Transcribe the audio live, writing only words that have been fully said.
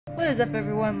What is up,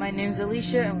 everyone? My name is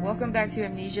Alicia, and welcome back to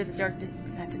Amnesia, the Dark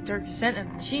Descent of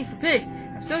the Machine for Pigs.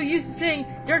 I'm so used to saying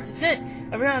Dark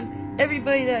Descent around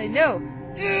everybody that I know.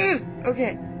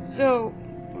 Okay, so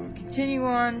we'll continue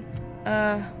on.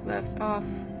 Left off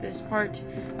this part.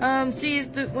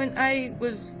 When I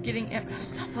was getting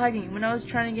stop lagging. When I was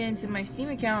trying to get into my Steam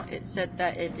account, it said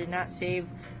that it did not save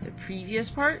the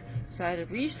previous part, so I had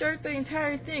to restart the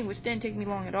entire thing, which didn't take me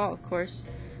long at all, of course.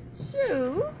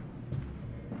 So.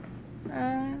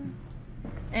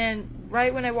 And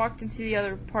right when I walked into the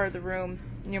other part of the room,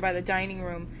 nearby the dining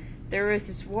room, there was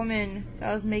this woman that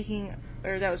was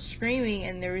screaming,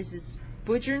 and there was this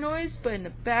butcher noise, but in the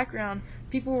background,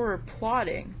 people were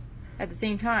applauding at the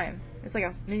same time. It's like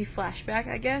a mini flashback,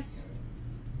 I guess.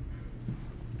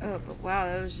 Oh, but wow,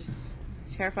 that was just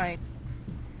terrifying.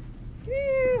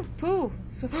 Ew, poo!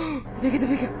 So, take it to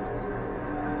pick up.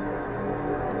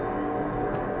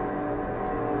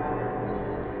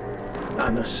 I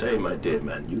must say, my dear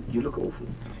man, you look awful.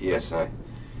 Yes, I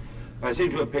seem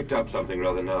to have picked up something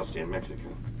rather nasty in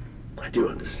Mexico. I do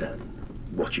understand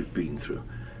what you've been through.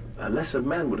 A lesser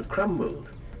man would have crumbled.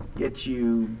 Yet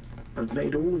you have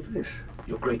made all of this.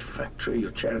 Your great factory,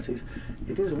 your charities.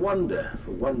 It is a wonder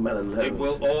for one man alone. It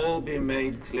will all be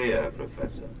made clear,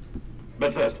 Professor.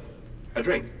 But first, a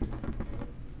drink.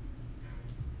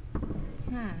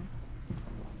 I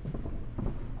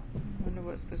wonder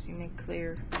what's supposed to be made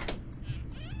clear.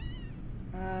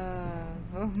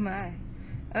 Oh my.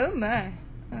 Oh my.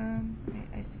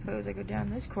 I suppose I go down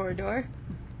this corridor.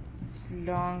 This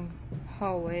long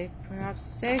hallway, perhaps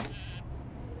to say.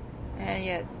 And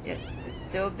yet, it's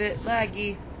still a bit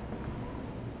laggy.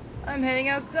 I'm heading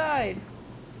outside.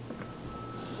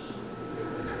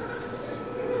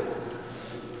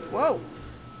 Whoa.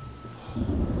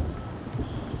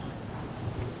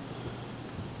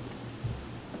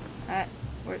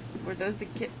 Were those the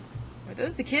Were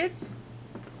those the kids?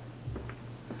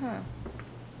 Huh.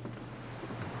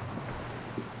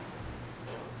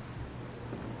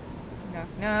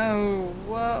 No.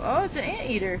 Whoa. Oh, it's an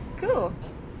anteater. Cool.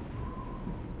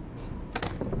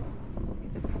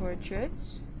 Get the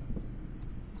portraits.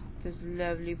 Those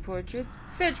lovely portraits.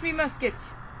 Fetch me musket.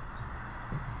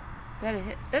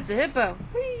 That's a hippo.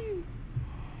 Whee!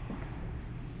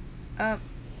 Huh?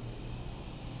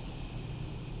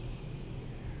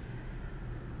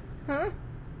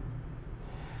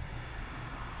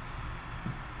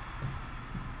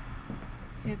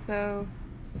 Hippo.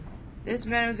 This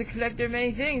man was a collector of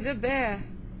many things. A bear.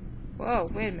 Whoa,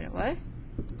 wait a minute, what?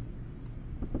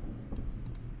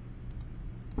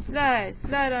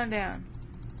 Slide on down.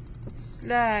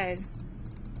 Slide.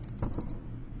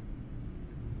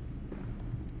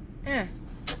 Hello?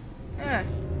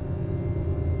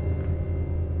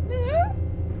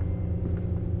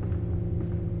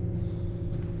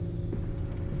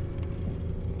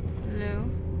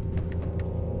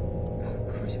 Oh,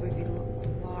 of course it would be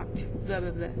locked. Blah, blah,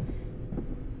 blah.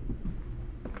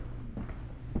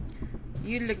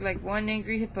 You look like one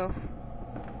angry hippo.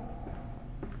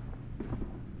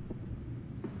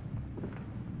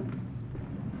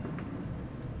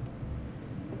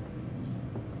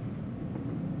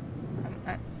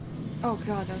 Oh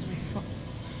god, that was my phone.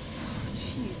 Oh,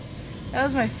 jeez. That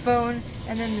was my phone,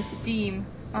 and then the Steam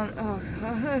on. Oh.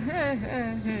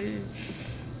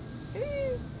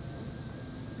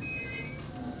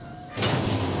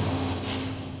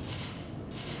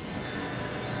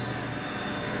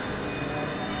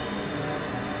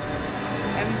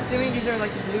 I'm assuming these are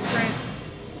like the blueprint.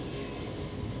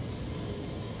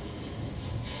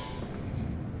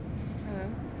 Hello.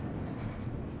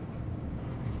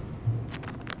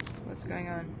 What's going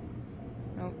on?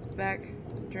 Oh, back.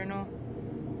 Journal.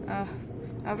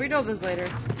 I'll read all this later.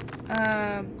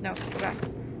 No, go back.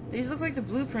 These look like the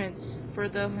blueprints for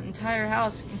the entire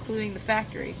house, including the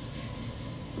factory.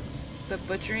 The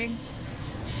butchering.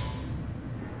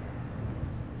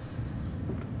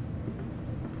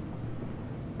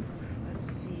 Let's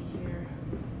see here.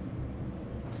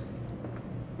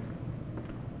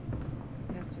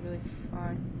 That's really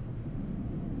fun.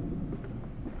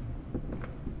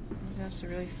 That's to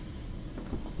really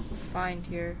find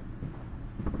here.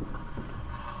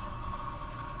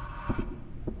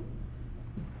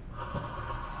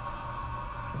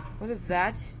 What is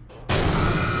that?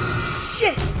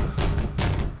 Shit!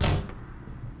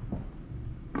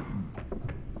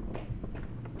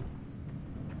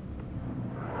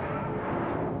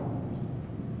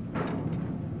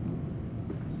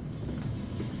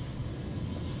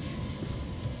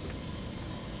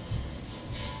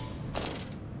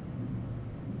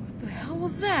 What the hell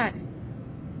was that?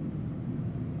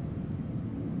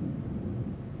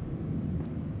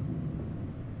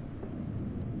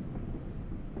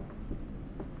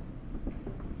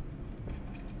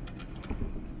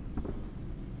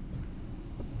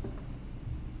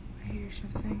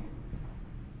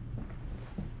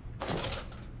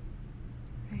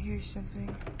 hear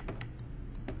something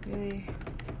really,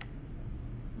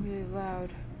 really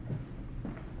loud.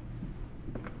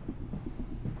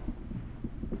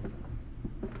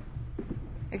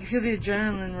 I can feel the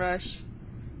adrenaline rush.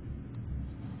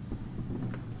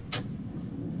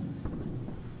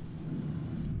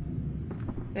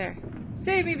 There.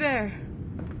 Save me, bear!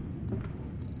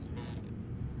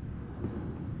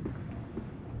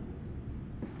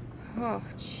 Oh,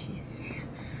 jeez.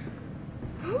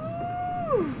 Woo!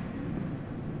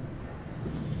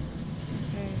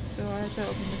 Okay, so I have to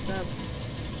open this up.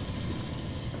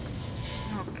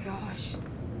 Oh, gosh.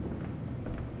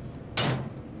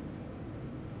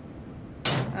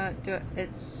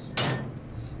 It's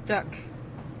stuck.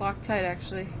 Locked tight,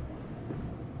 actually.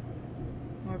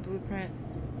 More blueprint.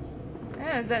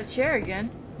 Yeah, it's that chair again.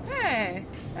 Hey,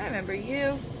 I remember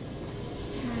you.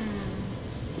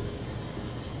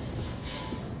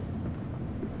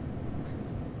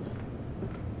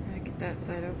 How do I get that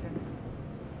side open?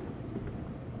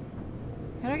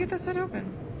 How do I get that side open?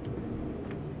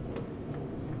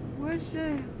 What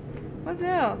the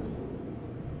hell?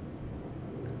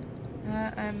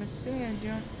 I'm assuming I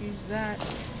don't use that.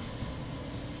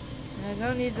 And I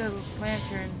don't need the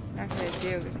lantern. Actually, I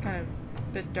do. It's kind of a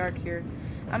bit dark here.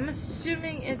 I'm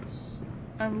assuming it's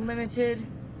unlimited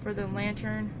for the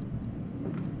lantern.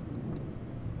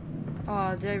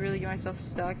 Oh, did I really get myself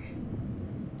stuck?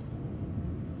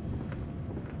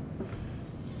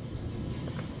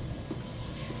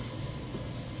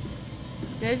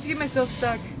 Did I just get myself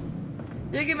stuck?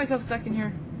 Did I get myself stuck in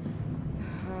here?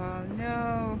 Oh,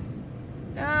 no.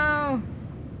 No!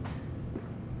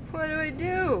 What do I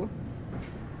do?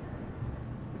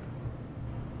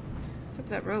 What's up with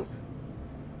that rope?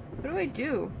 What do I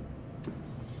do?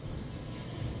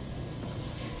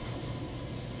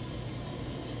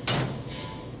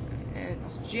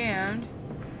 It's jammed.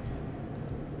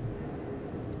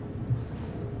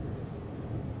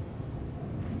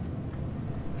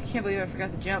 I can't believe I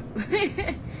forgot to jump.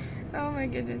 Oh my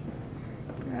goodness.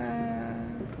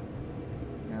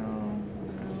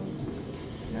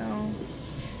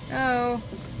 No.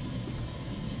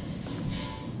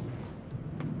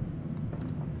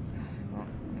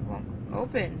 It won't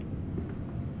open.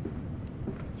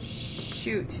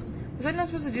 Shoot. Was I not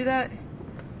supposed to do that?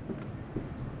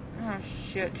 Oh,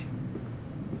 shit.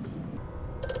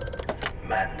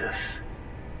 Mandus,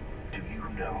 do you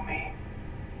know me?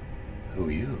 Who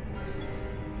are you?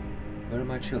 Where are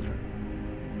my children?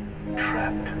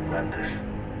 Trapped, Mandus.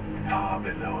 Far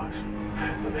below us.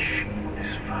 The machine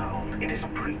is fouled. It is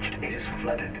breached. It is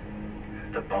flooded.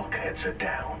 The bulkheads are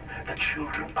down. The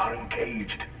children are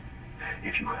engaged.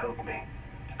 If you help me,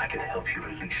 I can help you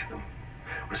release them.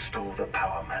 Restore the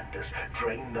power, Mandus.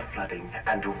 Drain the flooding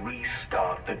and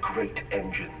restart the great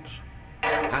engines.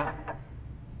 How?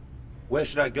 Where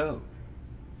should I go?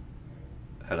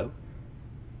 Hello?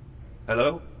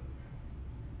 Hello?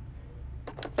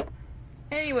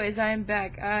 Anyways, I'm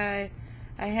back. I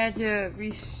had to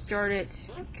restart it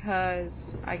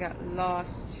because I got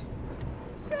lost.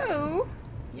 So,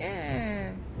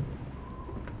 yeah.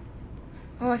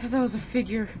 Oh, I thought that was a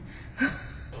figure.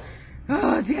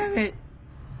 Oh, damn it.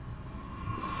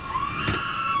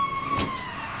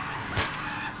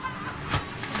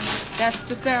 That's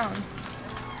the sound.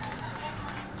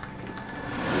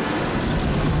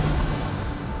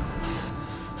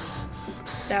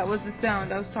 That was the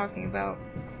sound I was talking about.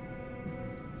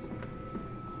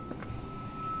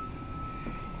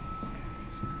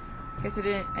 Guess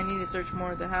I need to search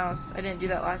more of the house. I didn't do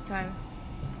that last time.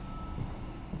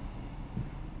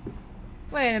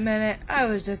 Wait a minute, I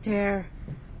was just here.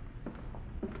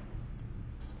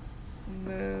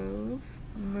 Move,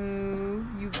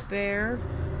 you bear.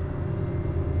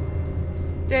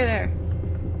 Stay there.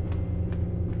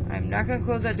 I'm not gonna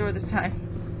close that door this time.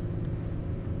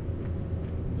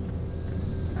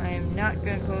 I am not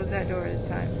gonna close that door this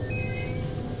time.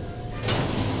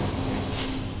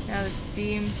 Now the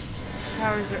steam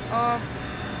powers are off.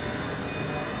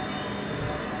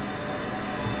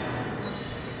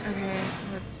 Okay,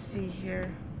 let's see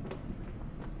here.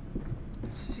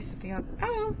 There's supposed to be something else.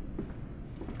 Oh!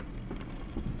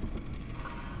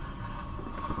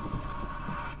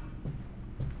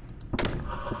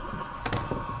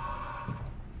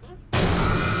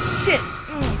 Shit!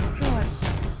 Oh, God.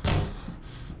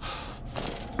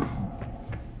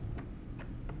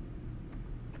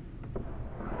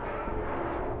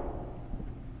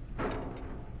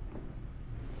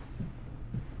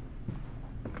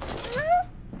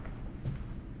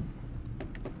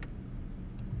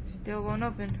 Still won't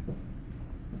open.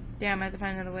 Damn, I have to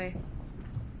find another way.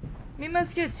 Me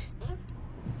musket!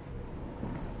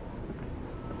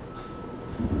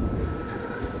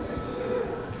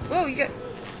 you got...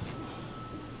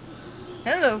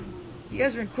 Hello. You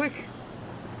guys are quick.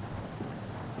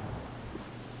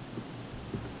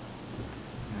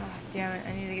 Oh, damn it.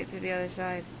 I need to get through the other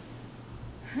side.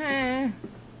 Oh,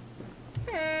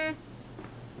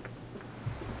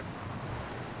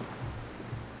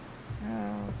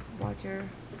 water.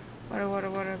 Water.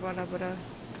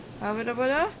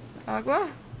 Agua?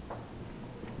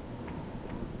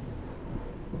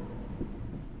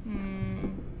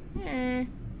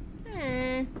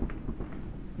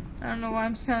 I don't know why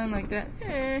I'm sounding like that.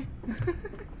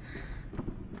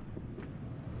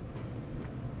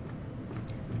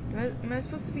 Am I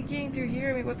supposed to be getting through here?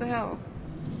 I mean, what the hell?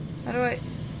 How do I...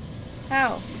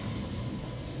 How?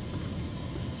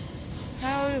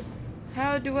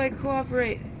 How do I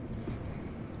cooperate?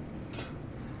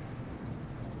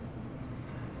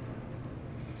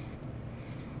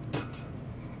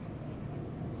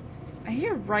 I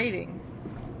hear writing.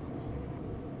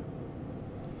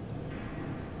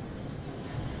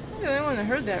 I'm the only one that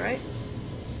heard that, right?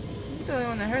 I'm the only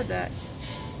one that heard that.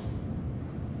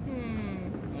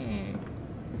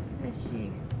 Let's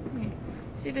see.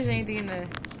 See if there's anything in the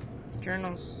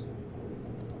journals.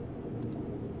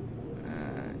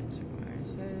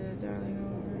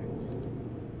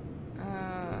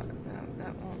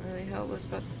 That won't really help us,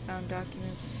 but found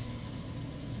documents.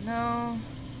 No.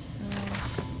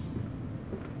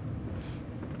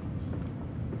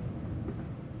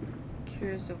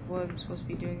 Curious of what I'm supposed to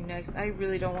be doing next. I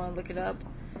really don't want to look it up.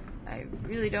 I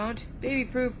really don't. Baby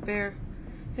proof bear.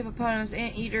 Hippopotamus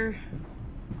anteater.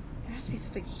 There has to be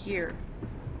something here.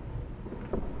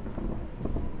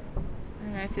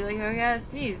 And I feel like I gotta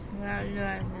sneeze. Nom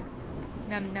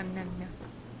nom nom nom.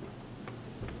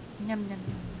 Nom nom nom.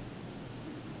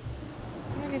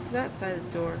 I'm gonna get to that side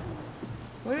of the door.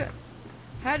 What?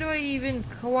 How do I even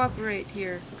cooperate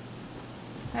here?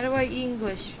 How do I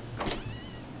English?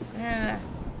 I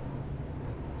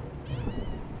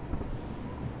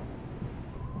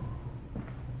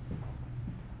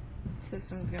feel like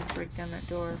someone's gonna break down that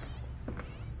door.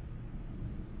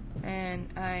 And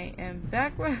I am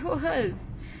back where I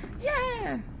was.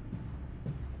 Yeah!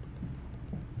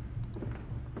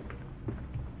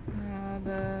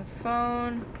 The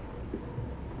phone.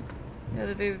 The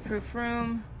other baby-proof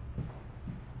room.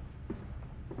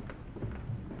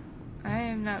 I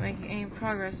am not making any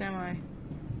progress, am I?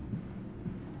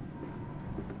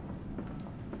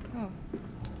 Oh.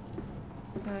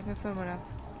 I like my phone went off.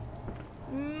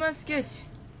 Musket!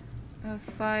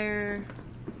 Fire.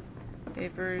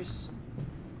 Papers.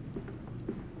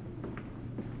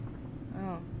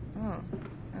 Oh.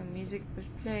 Music was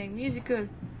playing. Musical!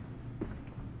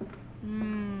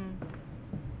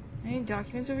 Any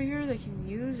documents over here that I can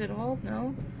use at all?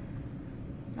 No?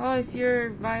 Oh, I see your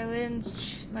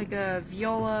violins, like a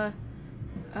viola,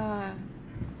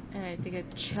 and I think a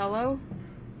cello.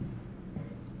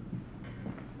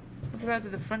 Let's go out to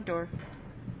the front door.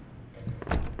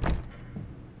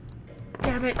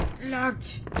 Damn it!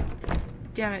 Locked!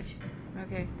 Damn it.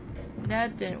 Okay.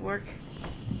 That didn't work.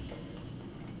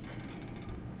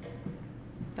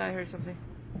 Thought I heard something.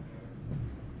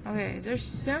 Okay, is there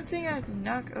something I have to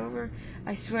knock over?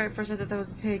 I swear at first I thought that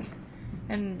was a pig.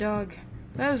 And a dog.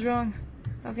 But I was wrong.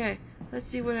 Okay, let's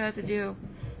see what I have to do.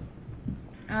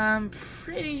 I'm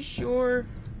pretty sure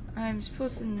I'm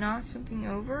supposed to knock something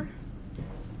over.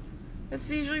 That's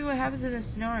usually what happens in this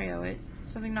scenario.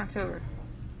 Something knocks over.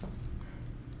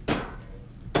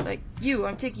 Like you,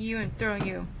 I'm taking you and throwing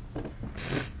you.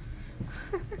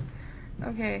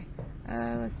 Okay,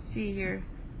 let's see here.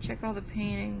 Check all the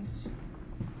paintings.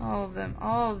 All of them.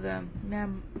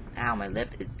 Ow, my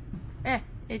lip is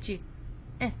itchy.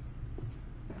 I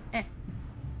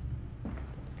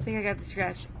think I got the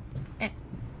scratch.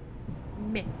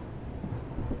 Meh.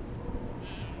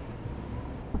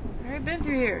 I've been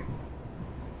through here.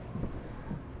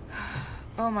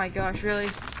 Oh my gosh,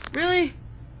 really? Really?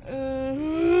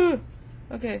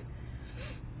 Okay.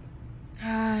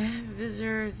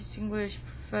 Visitor, distinguished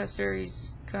professor,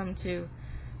 he's come to.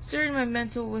 Starting my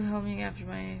mental withholding after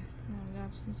my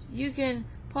absence. You can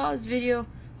pause video,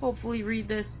 hopefully read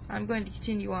this. I'm going to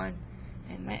continue on.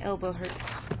 And my elbow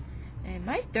hurts. And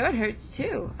my throat hurts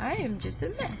too. I am just a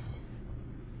mess.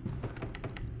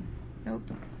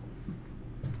 Nope.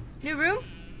 New room?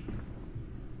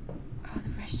 Oh, the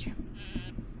restroom.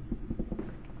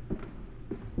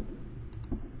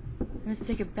 Let's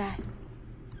take a bath.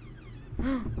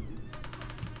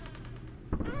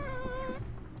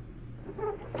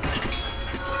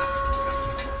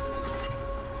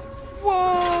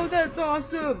 Whoa, that's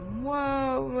awesome.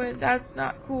 Whoa, that's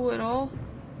not cool at all.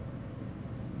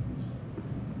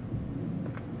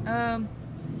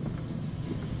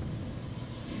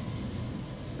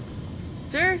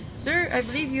 Sir? Sir, I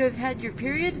believe you have had your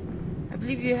period? I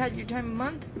believe you had your time of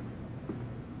month?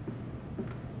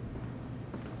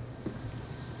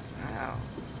 Wow.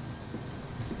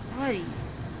 Buddy.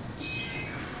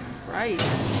 Right.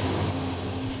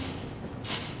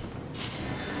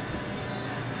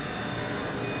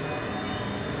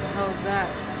 What the hell is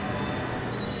that?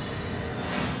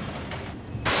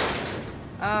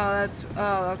 Oh, that's...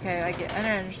 Oh, okay. I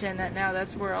don't understand that now.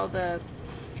 That's where all the...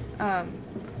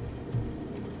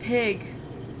 pig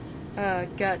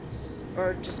guts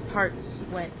or just parts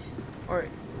went, or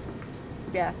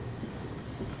yeah,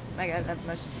 I got nothing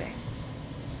much to say.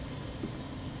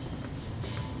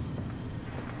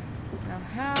 Now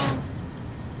how?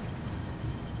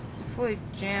 It's fully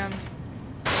jammed.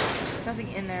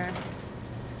 Nothing in there.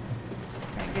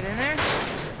 Can I get in there?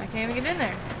 I can't even get in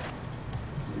there.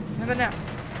 How about now?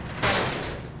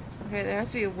 Okay, there has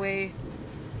to be a way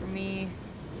for me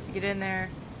to get in there.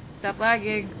 Stop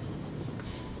lagging.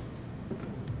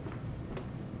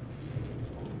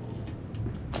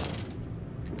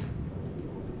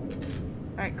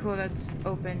 Alright, cool, that's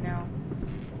open now.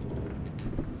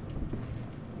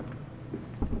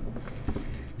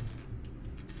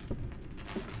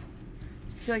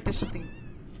 I feel like there's something.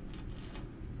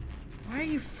 Why are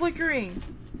you flickering?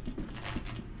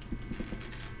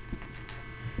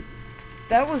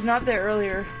 That was not there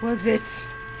earlier, was it?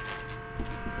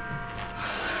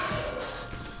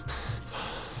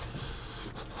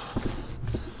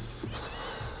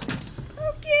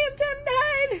 Okay, I'm done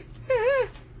died.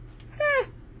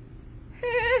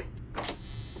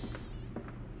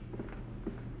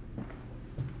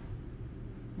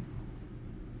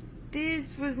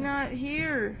 This was not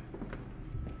here.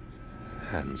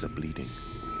 Hands are bleeding,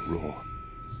 raw.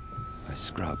 I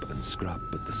scrub and scrub,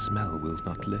 but the smell will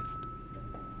not lift.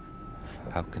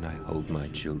 How can I hold my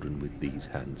children with these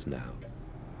hands now?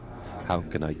 How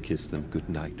can I kiss them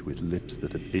goodnight with lips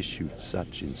that have issued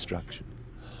such instruction?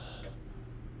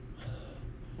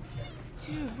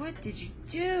 Dude, what did you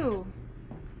do?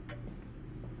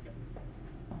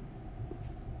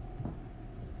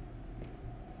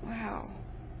 Wow.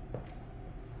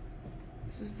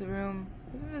 This was the room.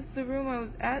 Isn't this the room I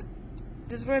was at?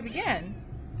 This is where I began.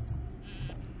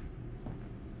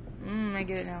 I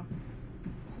get it now.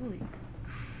 Holy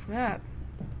crap.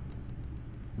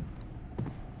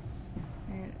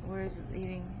 And where is it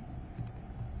leading?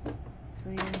 Is it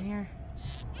leading in here?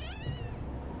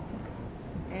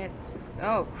 It's...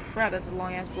 Oh crap, that's a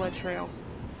long ass blood trail.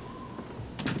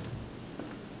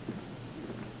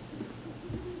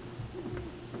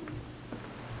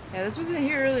 Yeah, this wasn't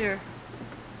here earlier.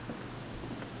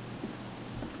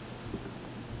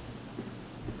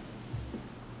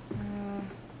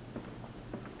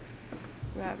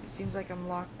 Crap, it seems like I'm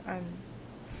locked. I'm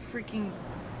freaking...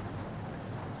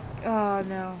 Oh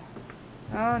no.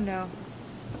 Oh no.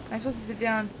 Am I supposed to sit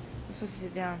down? I'm supposed to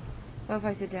sit down. What if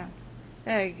I sit down?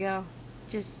 There you go.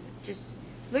 Just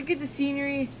look at the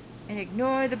scenery and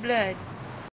ignore the blood.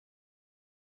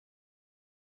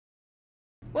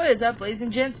 What is up, ladies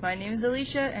and gents? My name is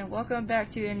Alicia, and welcome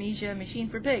back to Amnesia Machine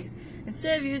for Pigs.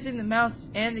 Instead of using the mouse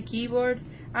and the keyboard,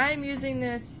 I'm using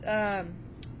this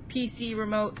PC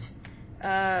remote.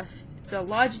 It's a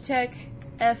Logitech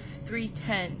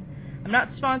F310. I'm not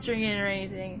sponsoring it or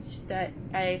anything. It's just that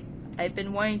I've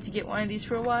been wanting to get one of these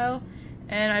for a while,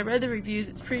 and I read the reviews.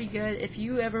 It's pretty good. If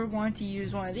you ever want to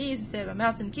use one of these instead of a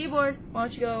mouse and keyboard, why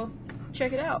don't you go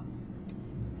check it out?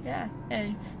 Yeah,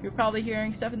 and you're probably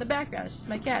hearing stuff in the background. It's just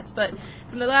my cats. But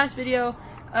from the last video,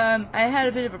 I had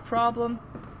a bit of a problem.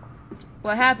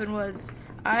 What happened was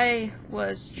I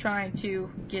was trying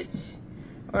to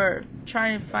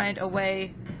find a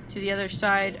way to the other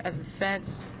side of the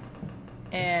fence,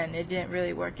 and it didn't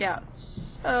really work out.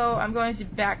 So I'm going to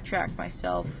backtrack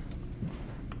myself.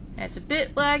 And it's a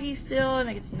bit laggy still, and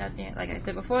it's nothing. Like I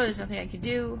said before, there's nothing I can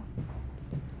do.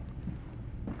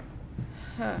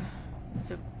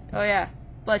 Oh yeah,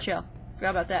 blood trail. Forgot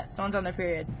about that. Someone's on their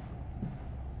period.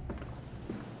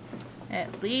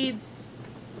 And it leads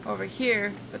over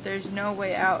here, but there's no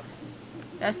way out.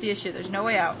 That's the issue. There's no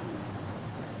way out.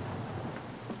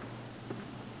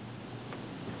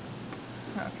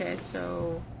 Okay,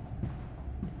 so...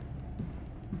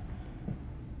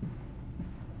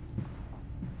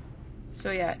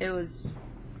 So yeah, it was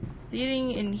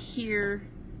leading in here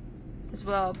as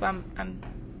well, but I'm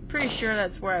pretty sure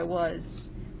that's where I was.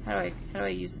 How do I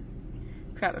use it?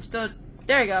 Crap, I'm still...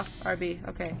 There you go, RB,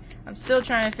 okay. I'm still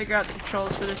trying to figure out the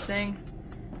controls for this thing.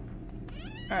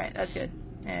 Alright, that's good.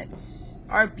 And it's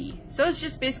RB. So it's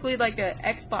just basically like a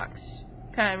Xbox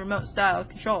kind of remote style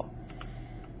control.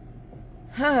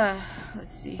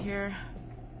 Let's see here.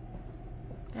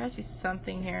 There has to be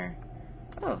something here.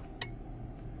 Oh.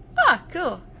 Ah,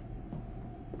 cool.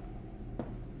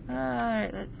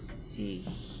 Alright, let's see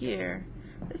here.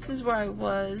 This is where I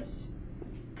was.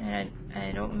 And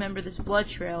I don't remember this blood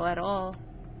trail at all.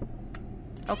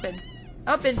 Open.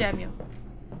 Open, damn you.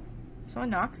 Someone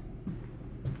knock?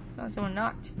 Sounds like someone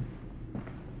knocked.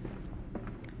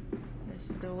 This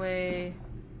is the way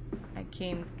I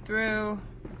came through.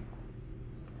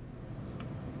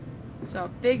 So,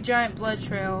 big giant blood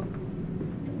trail.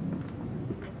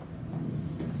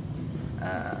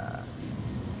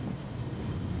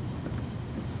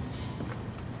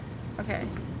 Okay.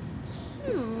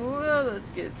 So,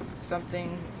 let's get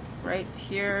something right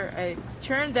here. I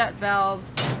turned that valve.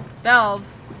 Got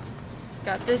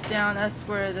this down. That's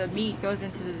where the meat goes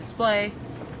into the display.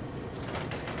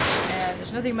 And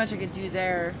there's nothing much I could do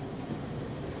there.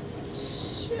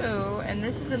 So, and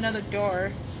this is another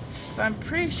door. But I'm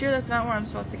pretty sure that's not where I'm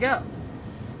supposed to go.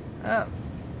 Oh.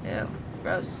 Ew.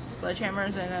 Gross.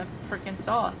 Sledgehammers and a freaking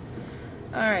saw.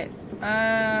 Alright.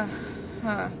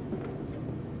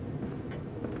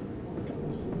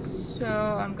 So,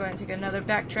 I'm going to take another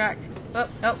backtrack. Oh,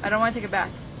 no, I don't want to take a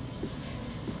bath.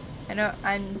 I know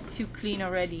I'm too clean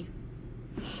already.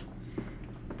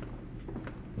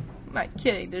 I'm not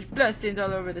kidding. There's bloodstains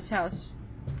all over this house.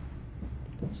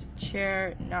 There's a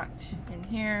chair knocked in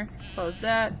here. Close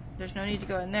that. There's no need to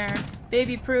go in there.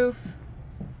 Baby proof.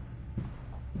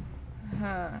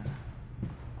 There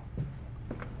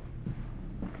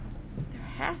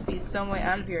has to be some way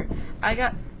out of here. I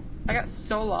got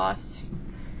so lost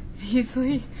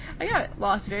easily. I got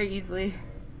lost very easily.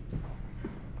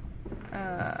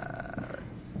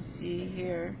 Let's see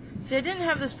here. See, I didn't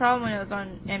have this problem when I was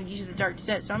on Amnesia the Dark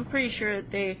Descent, so I'm pretty sure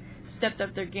that they stepped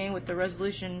up their game with the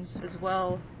resolutions as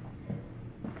well.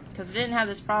 Because I didn't have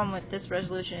this problem with this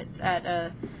resolution. It's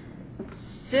at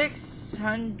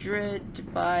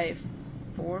 600 by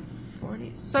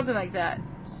 440, something like that.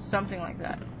 Something like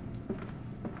that.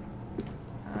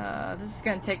 This is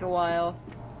gonna take a while.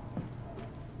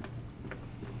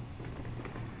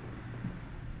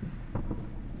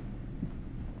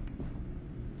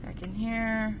 Back in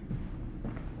here.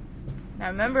 Now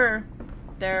remember,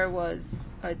 there was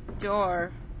a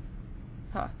door.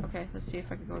 Huh, okay, let's see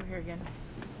if I can go over here again.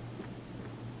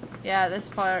 Yeah, this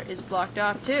part is blocked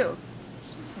off too.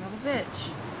 Son of a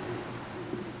bitch.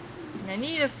 And I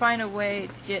need to find a way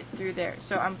to get through there.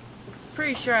 So I'm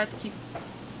pretty sure I have to keep...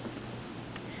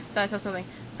 I saw something.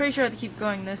 Pretty sure I have to keep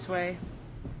going this way.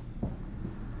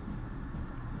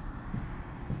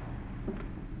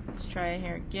 Let's try in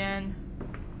here again.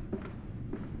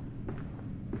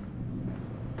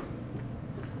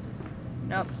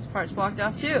 Nope, this part's blocked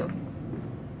off too.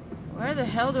 Where the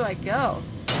hell do I go?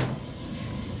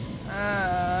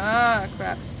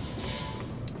 Crap.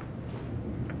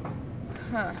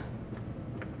 Huh.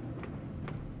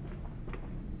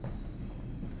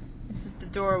 This is the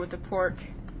door with the pork.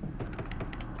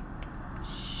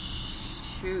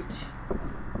 Shoot.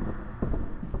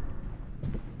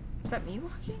 Is that me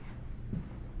walking?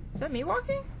 Is that me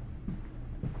walking?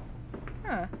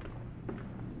 Huh.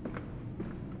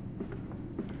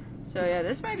 So yeah,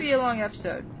 this might be a long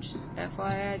episode. Just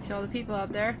FYI to all the people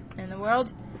out there in the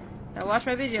world that watch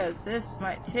my videos. This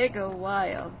might take a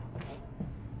while.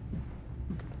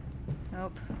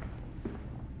 Nope.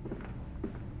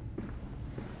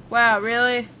 Wow,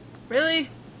 really? Really?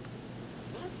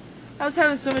 I was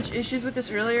having so much issues with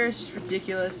this earlier, it's just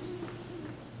ridiculous.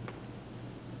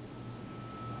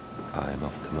 I am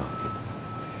off to market.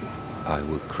 I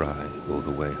will cry all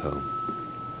the way home.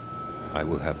 I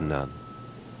will have none.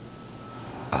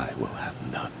 I will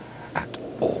have none at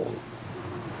all.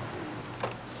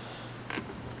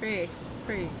 Pretty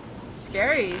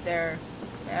scary there,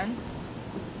 man.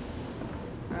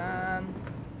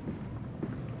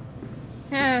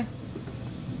 Yeah.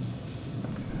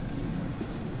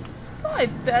 Probably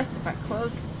best if I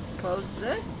close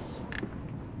this.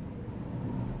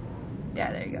 Yeah,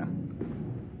 there you go.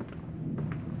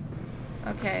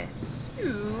 Okay,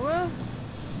 so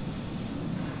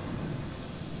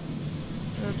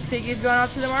the piggy's going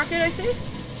off to the market, I see.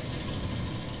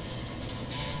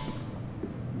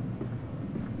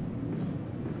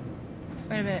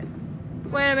 Wait a minute.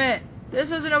 Wait a minute.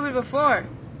 This wasn't open before.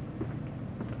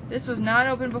 This was not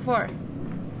open before.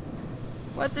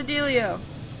 What the dealio?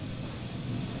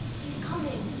 He's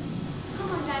coming.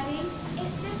 Come on, Daddy.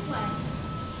 It's this way.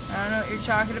 I don't know what you're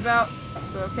talking about,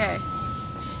 but okay.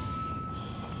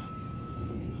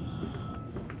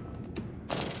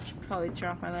 Should probably turn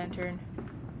off my lantern.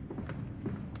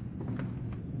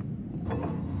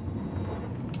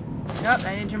 Nope,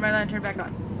 I didn't turn my lantern back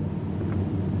on.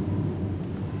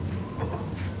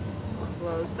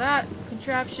 Close that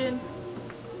contraption.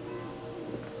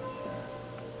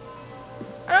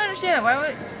 I don't understand. Why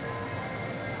would...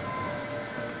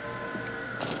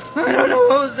 I don't know.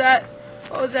 What was that?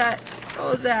 What was that?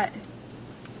 What was that?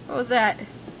 What was that?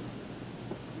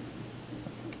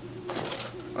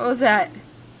 What was that?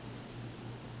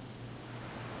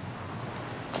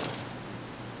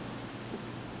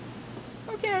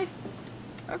 Okay.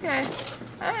 Okay.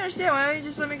 I don't understand. Why don't you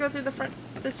just let me go through the front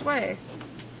this way?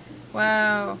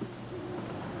 Wow.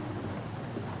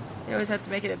 You always have to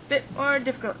make it a bit more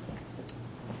difficult.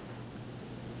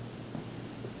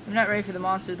 I'm not ready for the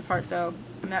monster part though.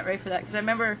 I'm not ready for that because I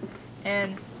remember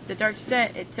in the Dark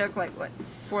Descent it took like what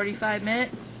 45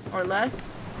 minutes or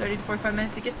less, 30 to 45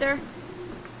 minutes to get there.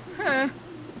 Huh.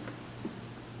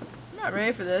 I'm not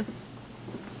ready for this.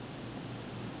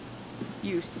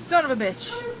 You son of a bitch.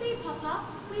 Come and see, Papa.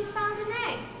 We found an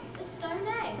egg. A stone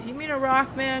egg. Do you mean a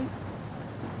rock, man?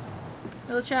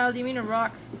 Little child, do you mean a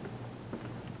rock?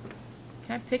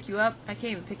 Can I pick you up? I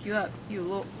can't even pick you up.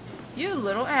 You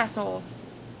little asshole.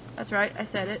 That's right, I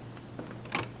said it.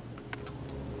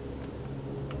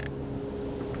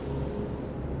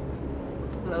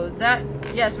 Close that.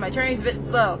 Yes, my turning's a bit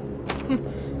slow.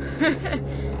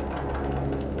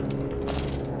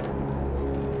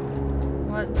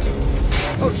 What?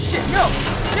 Oh shit, no!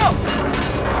 No!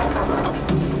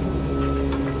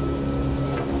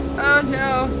 Oh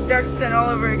no, it's Dark Descent all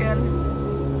over again.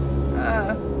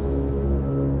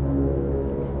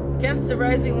 Against the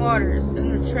rising waters,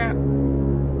 and the tramp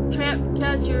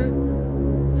catcher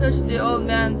pushed the old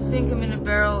man, sink him in a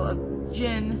barrel of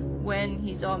gin when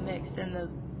he's all mixed, and the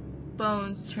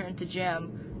bones turn to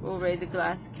jam. We'll raise a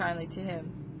glass kindly to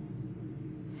him.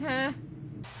 Huh?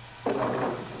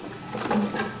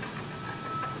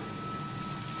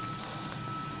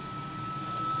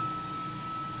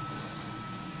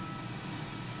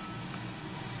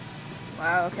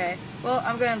 Wow, okay. Well,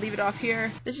 I'm gonna leave it off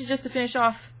here. This is just to finish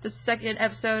off the second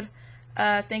episode.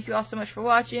 Thank you all so much for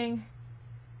watching.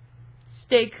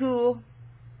 Stay cool.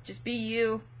 Just be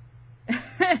you.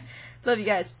 Love you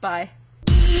guys. Bye.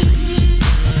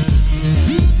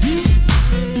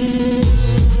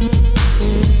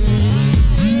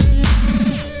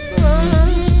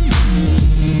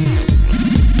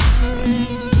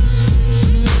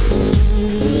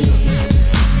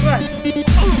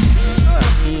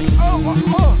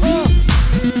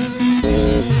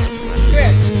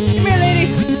 Come here, lady.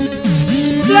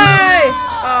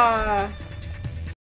 Fly!